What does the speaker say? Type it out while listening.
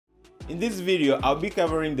In this video, I'll be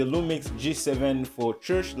covering the Lumix G7 for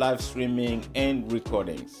church live streaming and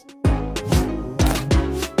recordings.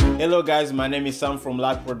 Hello guys, my name is Sam from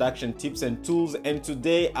Live Production Tips and Tools, and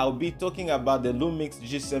today I'll be talking about the Lumix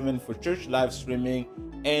G7 for church live streaming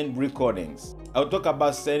and recordings. I'll talk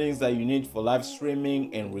about settings that you need for live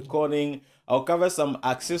streaming and recording. I'll cover some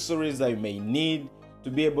accessories that you may need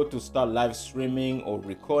to be able to start live streaming or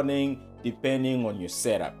recording depending on your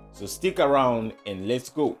setup. So stick around and let's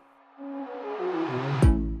go.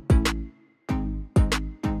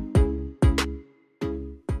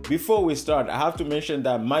 Before we start, I have to mention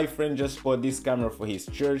that my friend just bought this camera for his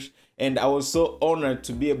church, and I was so honored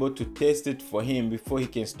to be able to test it for him before he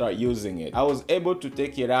can start using it. I was able to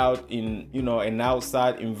take it out in an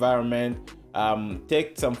outside environment,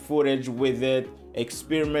 take some footage with it,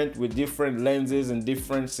 experiment with different lenses and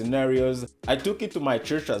different scenarios. I took it to my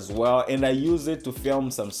church as well, and I used it to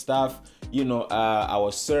film some stuff,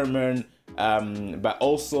 our sermon, but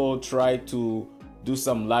also try to do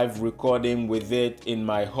some live recording with it in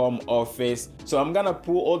my home office. So I'm gonna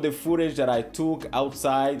pull all the footage that I took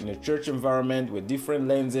outside in a church environment with different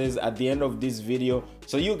lenses at the end of this video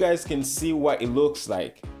so you guys can see what it looks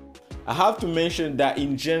like. I have to mention that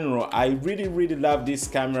in general, I really love this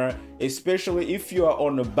camera, especially if you are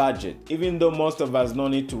on a budget. Even though most of us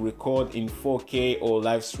don't need to record in 4K or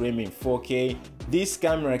live stream in 4K, this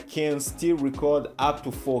camera can still record up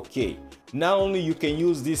to 4K. Not only you can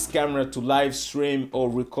use this camera to live stream or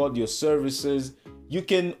record your services, you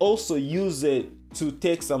can also use it to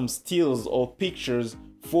take some stills or pictures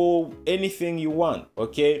for anything you want,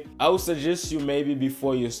 okay? I would suggest you maybe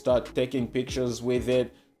before you start taking pictures with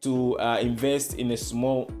it to invest in a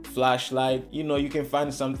small flashlight. You can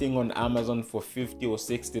find something on Amazon for $50 or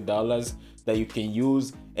 $60 that you can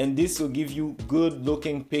use, and this will give you good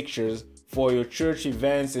looking pictures for your church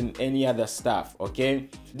events and any other stuff, okay?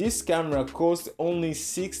 This camera costs only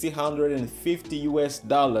 $650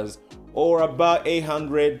 US or about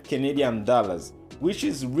 800 Canadian dollars, which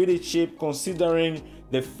is really cheap considering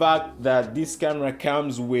the fact that this camera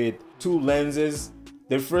comes with two lenses.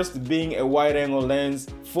 The first being a wide angle lens,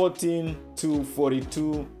 14 to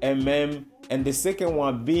 42 mm, and the second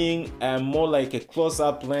one being more like a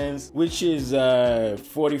close-up lens, which is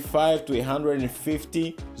 45 to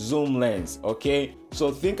 150 zoom lens, okay?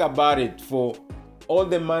 So think about it, for all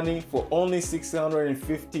the money, for only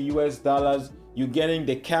 $650 US, you're getting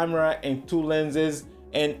the camera and two lenses,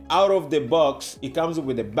 and out of the box, it comes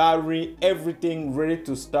with a battery, everything ready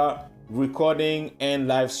to start recording and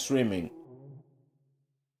live streaming.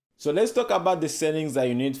 So let's talk about the settings that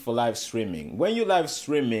you need for live streaming. When you're live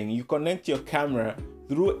streaming, you connect your camera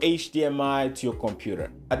through HDMI to your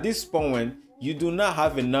computer. At this point, you do not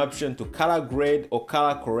have an option to color grade or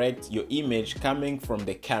color correct your image coming from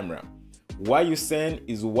the camera. What you send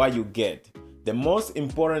is what you get. The most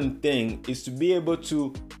important thing is to be able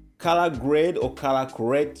to color grade or color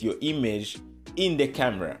correct your image in the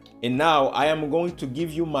camera. And now I am going to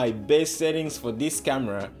give you my best settings for this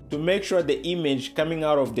camera to make sure the image coming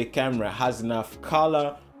out of the camera has enough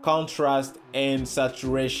color, contrast, and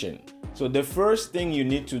saturation. So the first thing you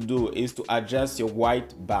need to do is to adjust your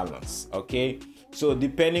white balance, okay? So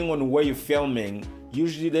depending on where you're filming,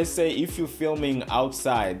 usually let's say if you're filming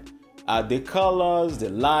outside, the colors, the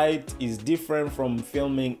light is different from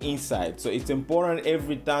filming inside. So it's important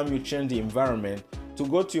every time you change the environment to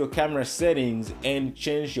go to your camera settings and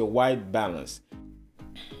change your white balance.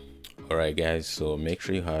 Alright guys, so make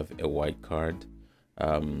sure you have a white card.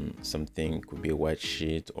 Something could be a white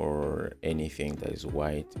sheet or anything that is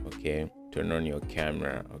white, okay? Turn on your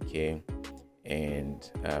camera, okay? And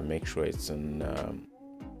make sure it's on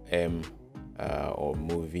M or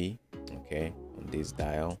movie, okay? On this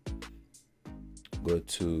dial. Go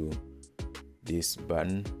to this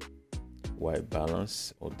button, white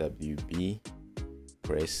balance or WB.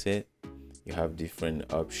 Press it. You have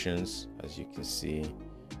different options. As you can see,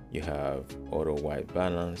 you have auto white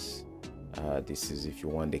balance. This is if you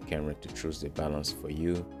want the camera to choose the balance for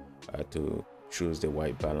you, to choose the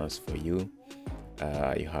white balance for you.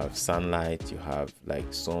 You have sunlight. You have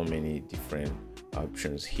like so many different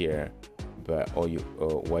options here, but what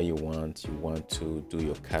you want to do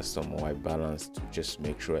your custom white balance to just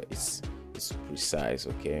make sure it's precise,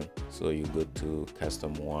 okay? So you go to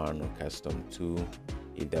custom 1 or custom 2,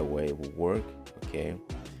 either way it will work, okay?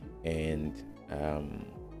 And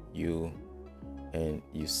you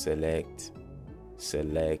select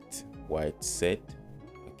white set,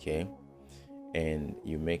 okay? And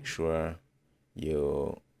you make sure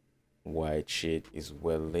your white sheet is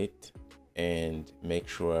well lit, and make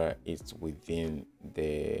sure it's within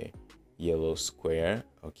the yellow square,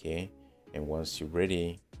 okay? And once you're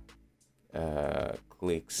ready,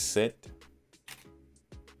 click set,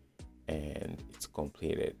 and it's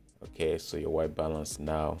completed. Okay, so your white balance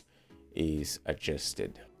now is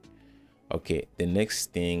adjusted. Okay, the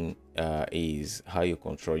next thing is how you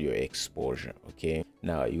control your exposure. Okay,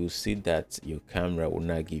 now you see that your camera will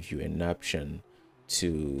not give you an option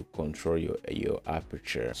to control your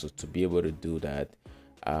aperture. So to be able to do that,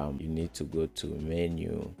 you need to go to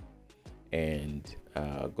menu and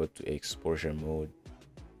go to exposure mode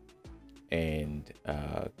and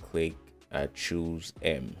click choose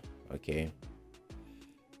M. Okay,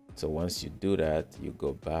 so once you do that, you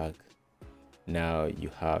go back. Now you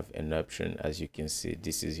have an option. As you can see,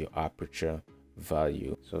 this is your aperture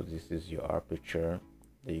value. So this is your aperture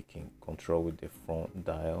that you can control with the front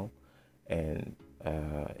dial, and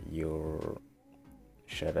your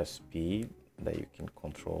shutter speed that you can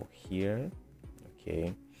control here.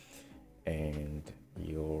 Okay, and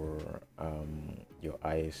your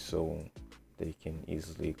ISO that you can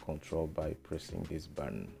easily control by pressing this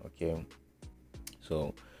button. Okay,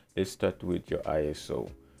 so let's start with your ISO.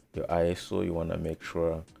 Your ISO, you want to make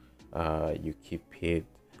sure you keep it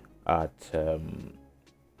at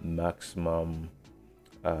maximum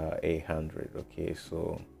 800. Okay,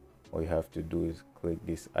 so all you have to do is click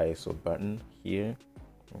this ISO button here.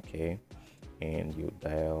 Okay, and you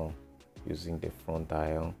dial using the front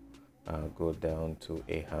dial, go down to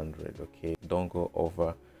 800. Okay, don't go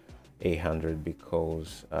over 800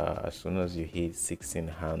 because as soon as you hit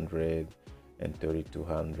 1600 and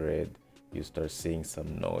 3200, you start seeing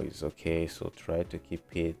some noise. Okay, so try to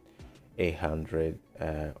keep it 800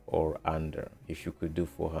 or under. If you could do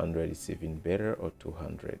 400, it's even better, or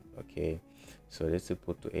 200. Okay, so let's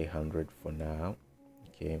put to 800 for now.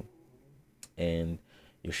 Okay, and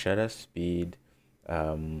your shutter speed,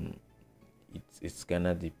 it's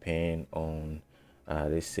gonna depend on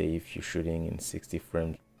let's say if you're shooting in 60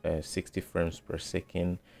 frames per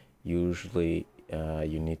second, usually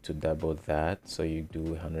you need to double that, so you do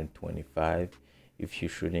 125. If you're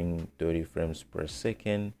shooting 30 frames per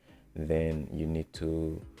second, then you need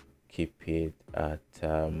to keep it at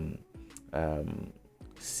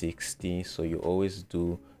 60. So you always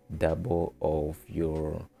do double of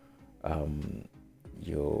your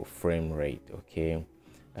frame rate. Okay,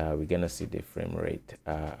 we're gonna see the frame rate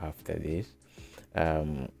after this.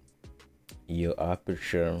 Your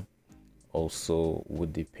aperture also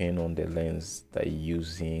would depend on the lens that you're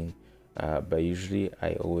using, but usually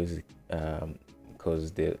I always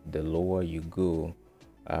because the lower you go,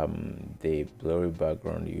 the blurry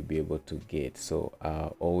background you'll be able to get, so I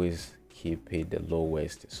always keep it the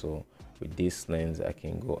lowest. So with this lens I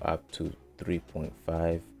can go up to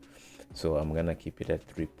 3.5, so I'm gonna keep it at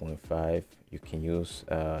 3.5. You can use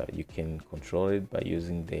you can control it by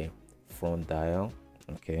using the front dial.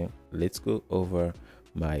 Okay, let's go over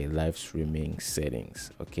my live streaming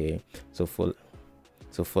settings. Okay, so for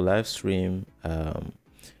live stream,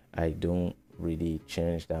 I don't really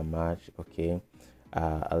change that much. Okay,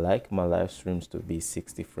 I like my live streams to be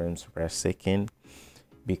 60 frames per second,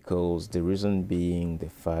 because the reason being the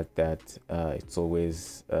fact that it's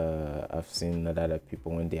always I've seen that other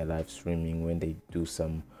people, when they are live streaming, when they do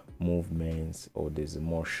some movements or there's a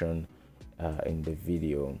motion in the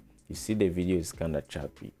video, you see the video is kind of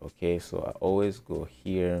choppy. Okay, so I always go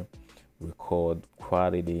here, record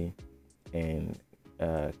quality, and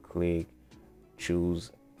click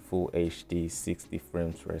choose full HD 60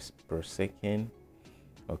 frames per second.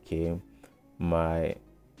 Okay, my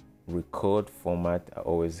record format, I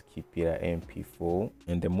always keep it at MP4,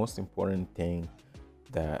 and the most important thing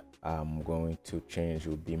that I'm going to change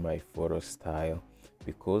will be my photo style,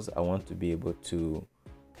 because I want to be able to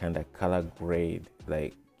kind of color grade,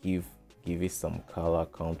 like give it some color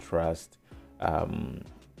contrast,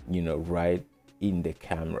 you know, right in the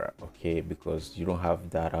camera. Okay, because you don't have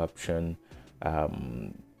that option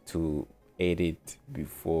to edit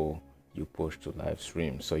before you push to live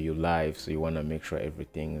stream. So you live, so you want to make sure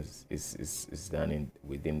everything is done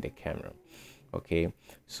within the camera. Okay,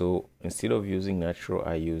 so instead of using natural,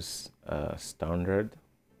 I use standard.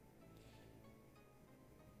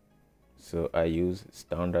 So I use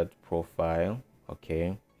standard profile.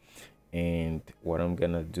 Okay, and what I'm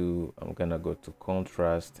gonna do, I'm gonna go to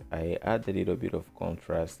contrast. I add a little bit of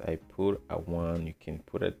contrast. I put a 1, you can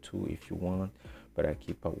put a 2 if you want, but I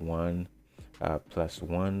keep a 1 plus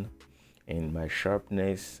 1. And my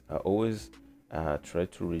sharpness, I always try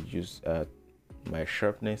to reduce my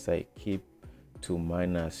sharpness. I keep to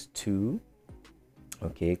 -2.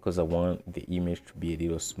 Okay, because I want the image to be a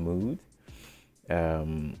little smooth.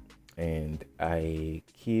 And I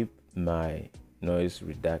keep my noise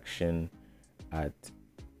reduction at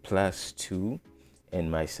 +2, and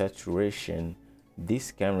my saturation,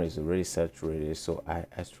 this camera is already saturated, so I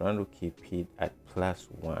try to keep it at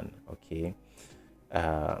 +1, okay.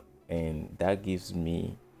 And that gives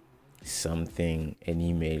me something, an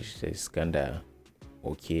image that's kinda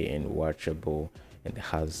okay and watchable and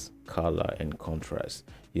has color and contrast.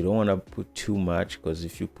 You don't want to put too much, because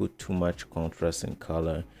if you put too much contrast and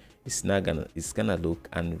color, it's gonna look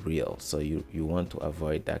unreal. So you want to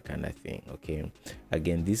avoid that kind of thing, okay.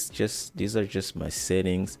 Again, these are just my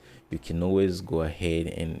settings. You can always go ahead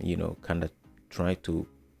and, you know, kind of try to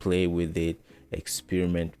play with it,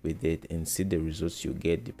 experiment with it, and see the results you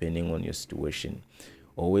get depending on your situation.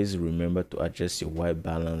 Always remember to adjust your white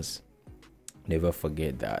balance, never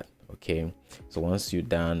forget that, okay. So once you're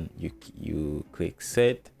done, you click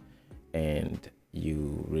set and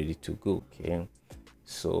you ready to go, okay.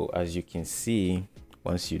 So as you can see,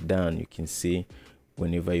 once you're done, you can see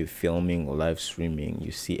whenever you're filming or live streaming,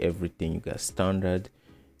 you see everything. You got standard,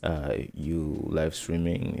 you live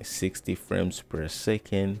streaming 60 frames per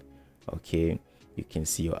second, okay. You can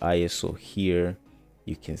see your ISO here,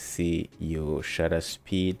 you can see your shutter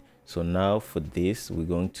speed. So now for this, we're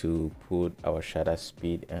going to put our shutter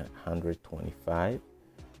speed at 125.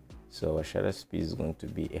 So our shutter speed is going to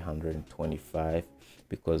be 125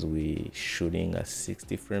 because we're shooting at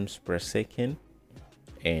 60 frames per second,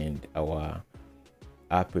 and our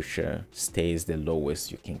aperture stays the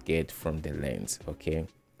lowest you can get from the lens, okay.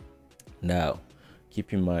 Now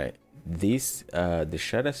keep in mind this, the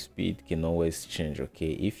shutter speed can always change,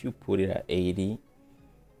 okay. If you put it at 80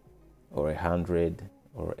 or 100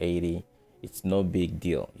 or 80, it's no big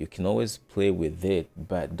deal. You can always play with it,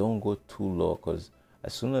 but don't go too low, because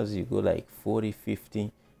as soon as you go like 40,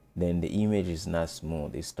 50, then the image is not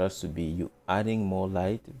smooth. It starts to be, you adding more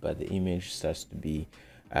light, but the image starts to be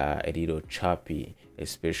a little choppy,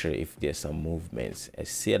 especially if there's some movements. I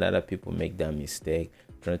see a lot of people make that mistake,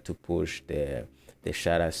 trying to push the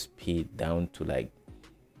shutter speed down to like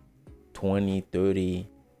 20, 30,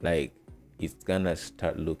 like it's gonna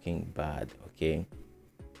start looking bad, okay.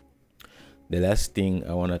 The last thing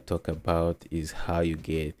I want to talk about is how you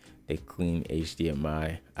get the clean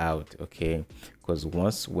HDMI out, okay, because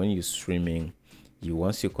when you're streaming,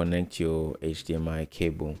 once you connect your HDMI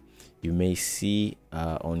cable, you may see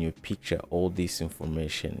on your picture all this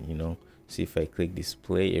information, you know. See, if I click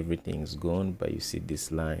display, everything is gone, but you see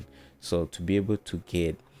this line. So to be able to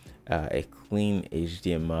get a clean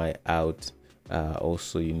HDMI out,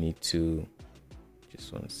 also you need to,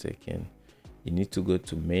 just one second, you need to go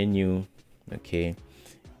to menu, okay,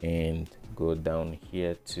 and go down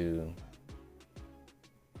here to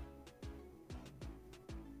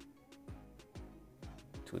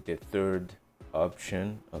the third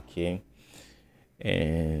option, okay.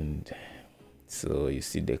 And so you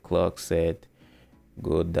see the clock set,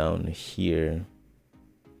 go down here,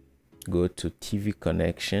 go to TV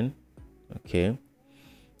connection, okay.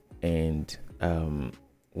 And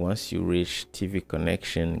once you reach TV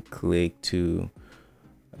connection, click to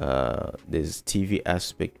there's TV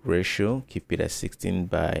aspect ratio, keep it at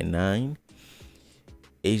 16:9,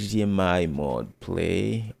 HDMI mode,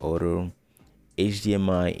 play, auto,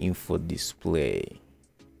 HDMI info display.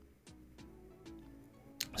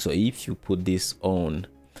 So if you put this on,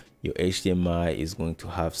 your HDMI is going to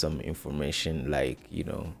have some information like, you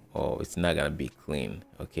know, oh, it's not gonna be clean,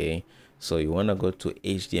 okay. So you want to go to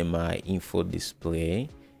HDMI info display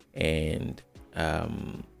and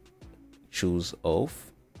choose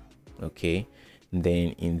off, okay.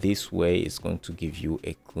 Then in this way, it's going to give you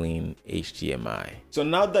a clean HDMI. So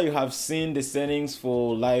now that you have seen the settings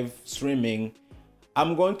for live streaming,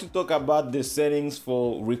 I'm going to talk about the settings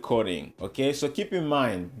for recording, okay. So keep in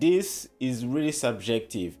mind, this is really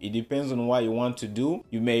subjective. It depends on what you want to do.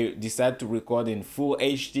 You may decide to record in full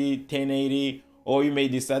HD 1080, or you may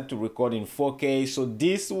decide to record in 4K. So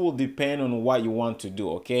this will depend on what you want to do,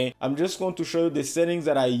 okay. I'm just going to show you the settings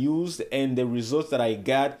that I used and the results that I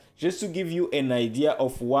got, just to give you an idea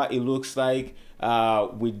of what it looks like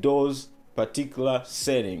with those particular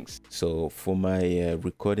settings. So for my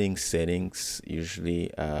recording settings, usually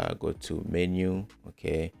go to menu,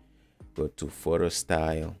 okay, go to photo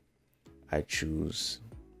style. I choose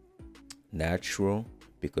natural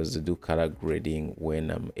because they do color grading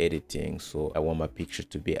when I'm editing, so I want my picture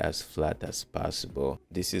to be as flat as possible.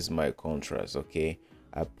 This is my contrast, okay.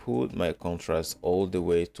 I put my contrast all the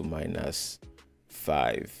way to -5,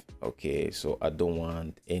 okay. So I don't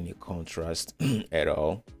want any contrast at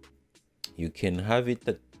all. You can have it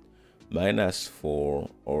at -4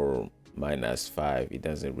 or -5, it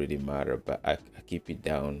doesn't really matter, but I keep it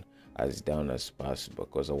down as possible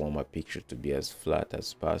because I want my picture to be as flat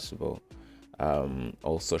as possible.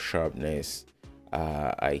 Also sharpness,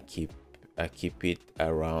 I keep it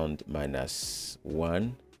around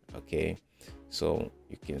 -1. Okay, so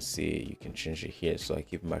you can see, you can change it here. So I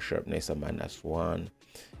keep my sharpness at -1,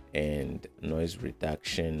 and noise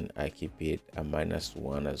reduction I keep it at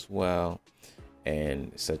 -1 as well,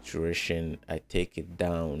 and saturation I take it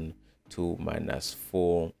down to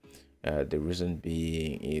 -4. The reason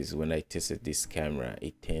being is when I tested this camera,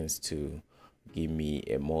 it tends to give me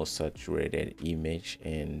a more saturated image,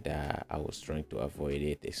 and I was trying to avoid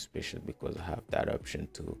it, especially because I have that option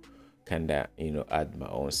to kind of, you know, add my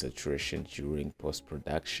own saturation during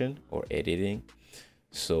post-production or editing.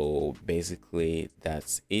 So basically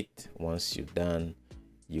that's it. Once you're done,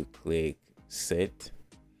 you click set.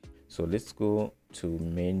 So let's go to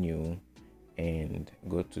menu and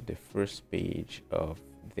go to the first page of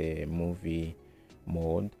the movie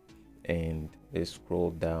mode, and let's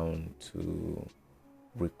scroll down to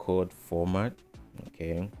record format.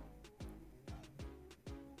 Okay,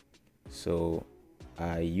 so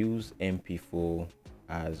I use MP4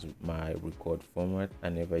 as my record format. I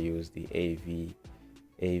never use the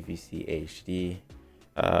AVC HD.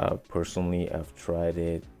 Personally, I've tried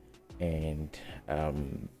it, and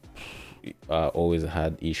I always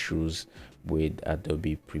had issues with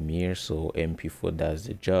Adobe Premiere, so MP4 does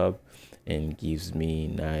the job and gives me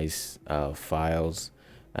nice files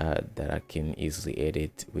that I can easily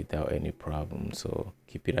edit without any problem. So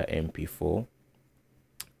keep it at MP4.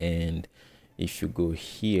 And if you go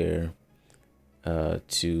here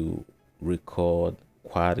to record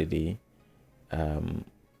quality,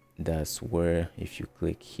 that's where, if you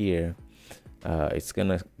click here, it's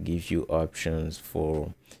gonna give you options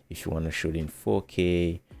for if you want to shoot in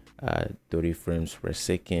 4K 30 frames per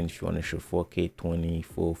second, if you want to shoot 4K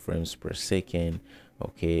 24 frames per second.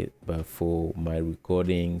 Okay, but for my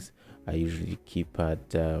recordings I usually keep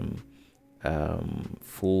at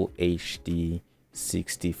full HD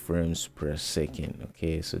 60 frames per second.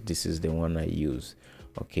 Okay, so this is the one I use.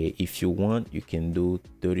 Okay, if you want, you can do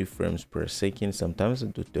 30 frames per second. Sometimes I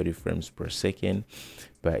do 30 frames per second,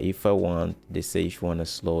 but if I want, they say if you want to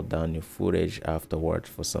slow down your footage afterwards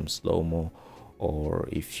for some slow-mo, or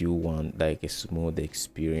if you want like a smooth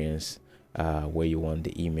experience where you want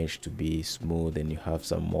the image to be smooth and you have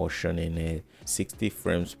some motion in it, 60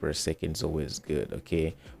 frames per second is always good.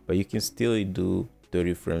 Okay, but you can still do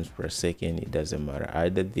 30 frames per second. It doesn't matter.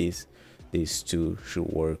 Either these two should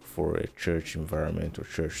work for a church environment or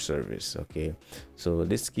church service. Okay, so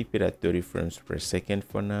let's keep it at 30 frames per second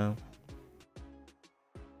for now.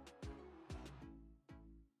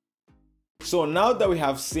 So now that we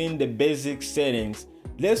have seen the basic settings,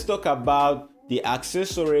 let's talk about the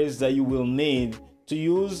accessories that you will need to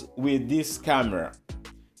use with this camera.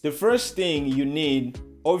 The first thing you need,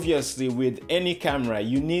 obviously, with any camera,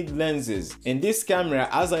 you need lenses. And this camera,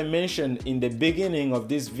 as I mentioned in the beginning of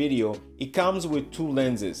this video, it comes with 2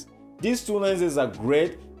 lenses. These 2 lenses are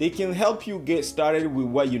great. They can help you get started with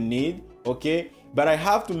what you need, okay? But I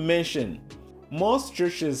have to mention, most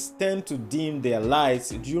churches tend to dim their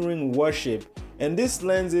lights during worship, and these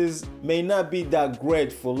lenses may not be that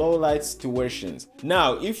great for low light situations.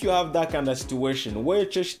 Now, if you have that kind of situation where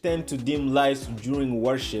church tend to dim lights during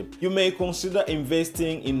worship, you may consider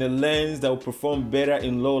investing in a lens that will perform better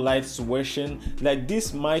in low light situation, like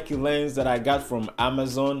this Meike lens that I got from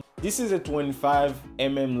Amazon. This is a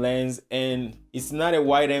 25mm lens, and it's not a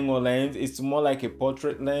wide angle lens, it's more like a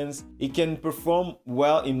portrait lens. It can perform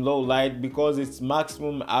well in low light because its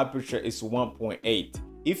maximum aperture is 1.8.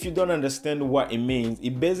 If you don't understand what it means,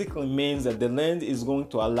 it basically means that the lens is going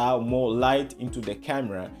to allow more light into the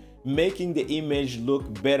camera, making the image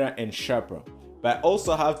look better and sharper. But I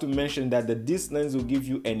also have to mention that this lens will give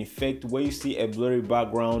you an effect where you see a blurry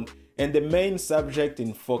background and the main subject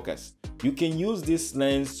in focus. You can use this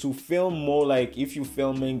lens to film more, like if you're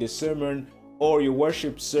filming the sermon or your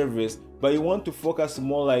worship service, but you want to focus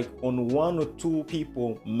more like on 1 or 2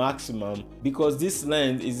 people maximum, because this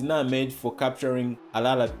lens is not made for capturing a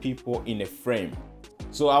lot of people in a frame.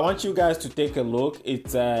 So I want you guys to take a look.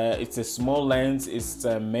 It's a small lens. It's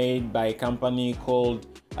made by a company called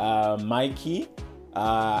Meike.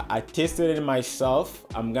 I tested it myself.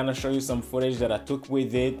 I'm gonna show you some footage that I took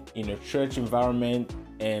with it in a church environment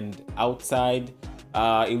and outside.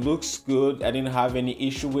 It looks good. I didn't have any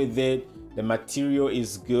issue with it. The material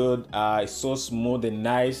is good. It's so smooth and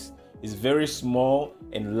nice. It's very small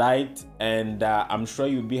and light, and I'm sure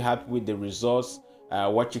you'll be happy with the results,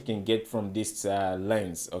 what you can get from this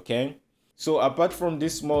lens. Okay, so apart from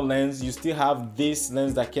this small lens, you still have this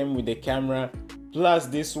lens that came with the camera, plus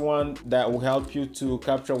this one that will help you to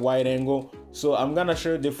capture wide angle. So I'm gonna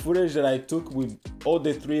show you the footage that I took with all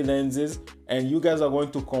the 3 lenses, and you guys are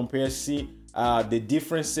going to compare, see the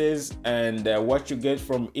differences and what you get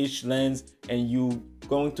from each lens, and you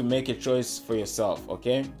going to make a choice for yourself.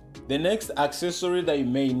 Okay, the next accessory that you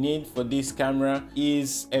may need for this camera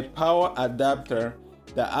is a power adapter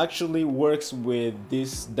that actually works with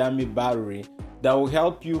this dummy battery that will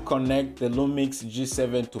help you connect the Lumix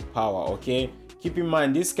G7 to power. Okay, keep in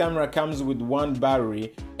mind this camera comes with one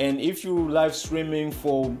battery, and if you live streaming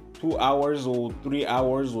for 2 hours or 3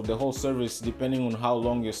 hours or the whole service, depending on how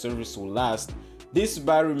long your service will last, this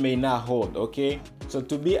battery may not hold. Okay, so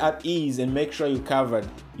to be at ease and make sure you're covered,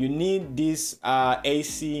 you need this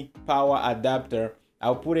AC power adapter.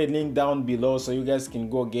 I'll put a link down below so you guys can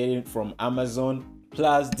go get it from Amazon,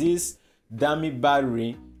 plus this dummy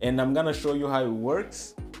battery, and I'm gonna show you how it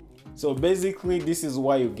works. So basically this is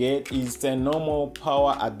what you get. Is a normal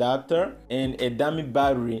power adapter and a dummy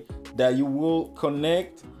battery that you will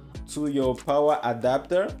connect to your power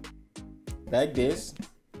adapter like this.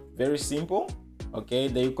 Very simple. Okay,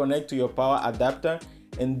 then you connect to your power adapter,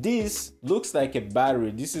 and this looks like a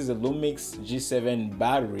battery. This is a Lumix G7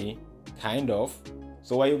 battery, kind of.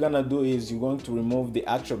 So what you're gonna do is you're going to remove the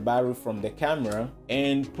actual battery from the camera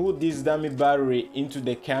and put this dummy battery into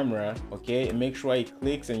the camera. Okay, and make sure it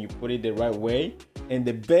clicks and you put it the right way. And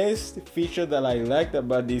the best feature that I liked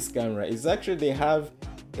about this camera is actually they have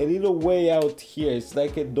a little way out here. It's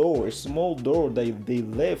like a door, a small door that they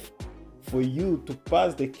left for you to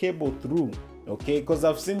pass the cable through. Okay, because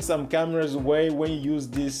I've seen some cameras where when you use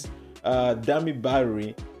this dummy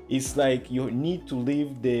battery, it's like you need to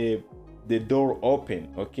leave the door open.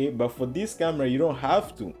 Okay, but for this camera you don't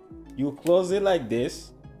have to. You close it like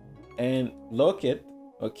this and lock it.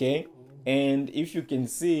 Okay, and if you can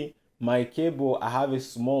see my cable, I have a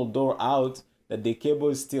small door out that the cable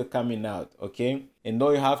is still coming out. Okay, and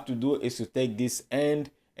all you have to do is to take this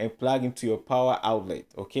end and plug into your power outlet.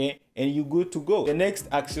 Okay, and you're good to go. The next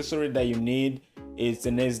accessory that you need is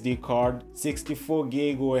an SD card, 64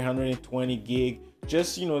 gig or 120 gig.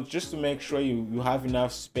 Just to make sure you have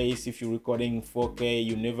enough space. If you're recording 4K,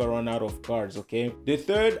 you never run out of cards. Okay, the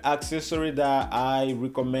third accessory that I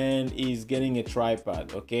recommend is getting a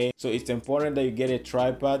tripod. Okay, so it's important that you get a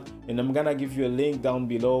tripod, and I'm gonna give you a link down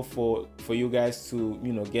below for you guys to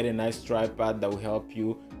get a nice tripod that will help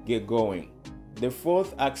you get going. The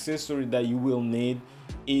fourth accessory that you will need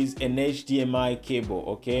is an HDMI cable.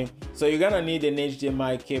 Okay, so you're gonna need an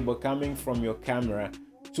HDMI cable coming from your camera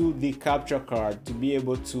to the capture card to be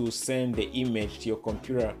able to send the image to your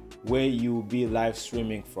computer where you'll be live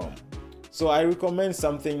streaming from. So I recommend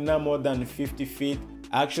something not more than 50 feet.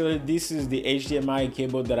 Actually, this is the HDMI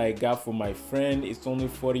cable that I got for my friend. It's only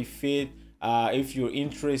 40 feet. If you're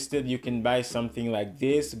interested, you can buy something like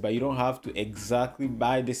this, but you don't have to exactly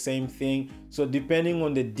buy the same thing. So depending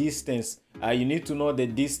on the distance, you need to know the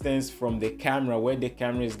distance from the camera, where the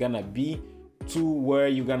camera is gonna be, to where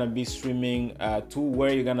you're gonna be streaming, to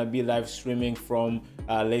where you're gonna be live streaming from,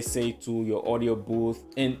 let's say to your audio booth.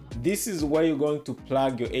 And this is where you're going to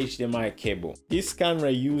plug your HDMI cable. This camera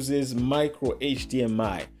uses micro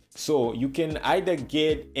HDMI, so you can either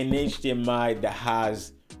get an HDMI that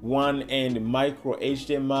has one end micro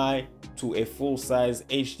HDMI to a full-size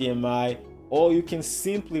HDMI, or you can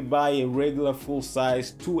simply buy a regular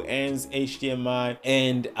full-size 2 ends HDMI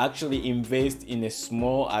and actually invest in a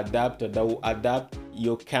small adapter that will adapt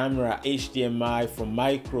your camera HDMI from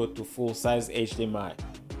micro to full-size HDMI.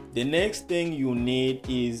 The next thing you need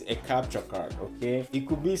is a capture card. Okay, it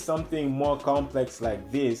could be something more complex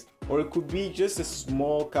like this, or it could be just a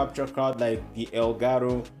small capture card like the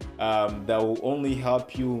Elgato that will only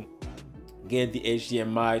help you get the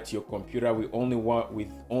HDMI to your computer with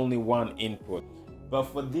only one input. But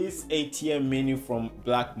for this ATEM menu from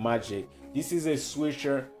Blackmagic, this is a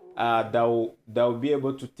switcher that will be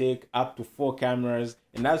able to take up to 4 cameras,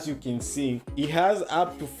 and as you can see, it has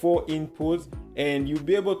up to 4 inputs, and you'll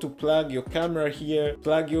be able to plug your camera here,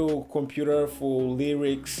 plug your computer for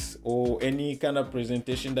lyrics or any kind of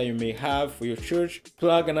presentation that you may have for your church,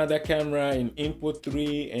 plug another camera in input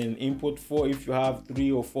 3 and input 4 if you have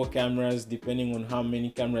 3 or 4 cameras, depending on how many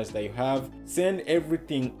cameras that you have. Send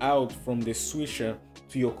everything out from the switcher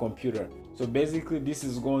to your computer. So basically this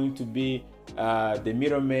is going to be the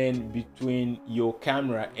middleman between your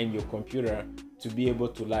camera and your computer to be able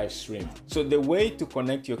to live stream. So the way to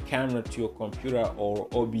connect your camera to your computer or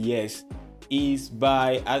OBS is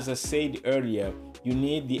by, as I said earlier, you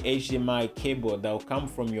need the HDMI cable that will come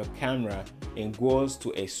from your camera and goes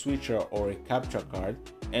to a switcher or a capture card,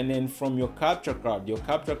 and then from your capture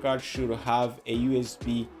card should have a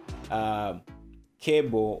USB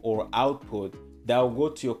cable or output that will go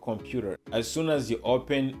to your computer. As soon as you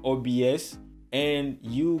open OBS, and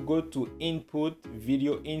you go to input,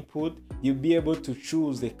 video input, you'll be able to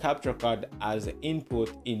choose the capture card as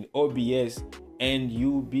input in OBS, and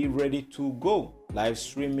you'll be ready to go live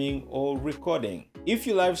streaming or recording. If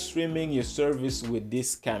you live streaming your service with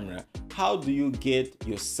this camera, how do you get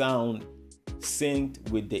your sound synced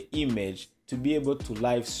with the image to be able to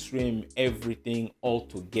live stream everything all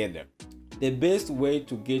together? The best way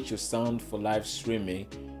to get your sound for live streaming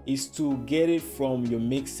is to get it from your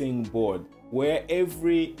mixing board, where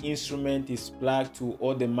every instrument is plugged to,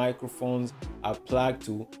 all the microphones are plugged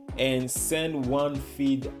to, and send one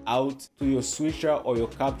feed out to your switcher or your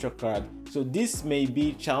capture card. So this may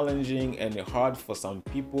be challenging and hard for some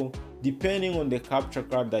people depending on the capture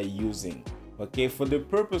card that you're using. Okay, for the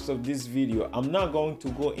purpose of this video, I'm not going to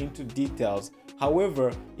go into details.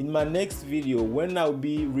 However, in my next video, when I'll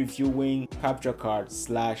be reviewing capture card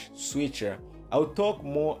 / switcher, I'll talk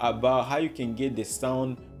more about how you can get the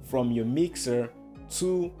sound from your mixer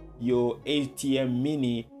to your ATEM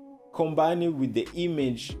mini, combine it with the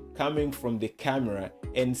image coming from the camera,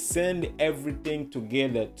 and send everything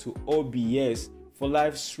together to OBS for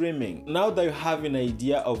live streaming. Now that you have an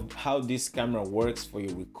idea of how this camera works for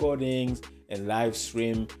your recordings and live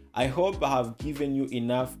stream, I hope I have given you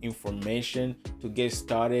enough information to get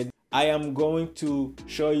started. I am going to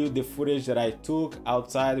show you the footage that I took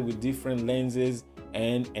outside with different lenses,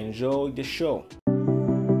 and enjoy the show.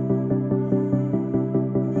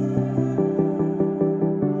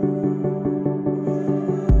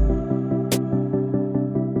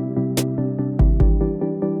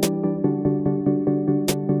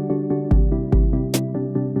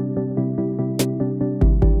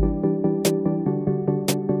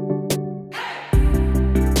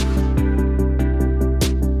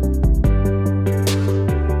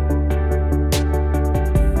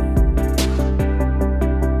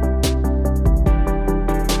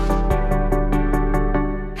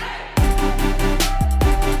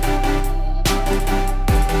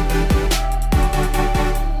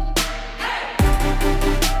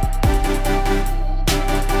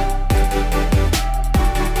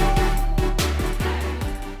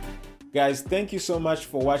 Guys, thank you so much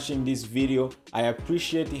for watching this video. I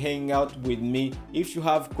appreciate hanging out with me. If you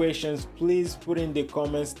have questions, please put in the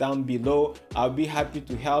comments down below. I'll be happy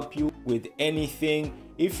to help you with anything.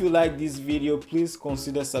 If you like this video, please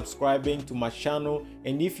consider subscribing to my channel,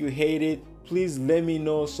 and if you hate it, please let me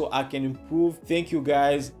know so I can improve. Thank you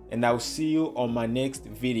guys, and I'll see you on my next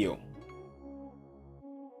video.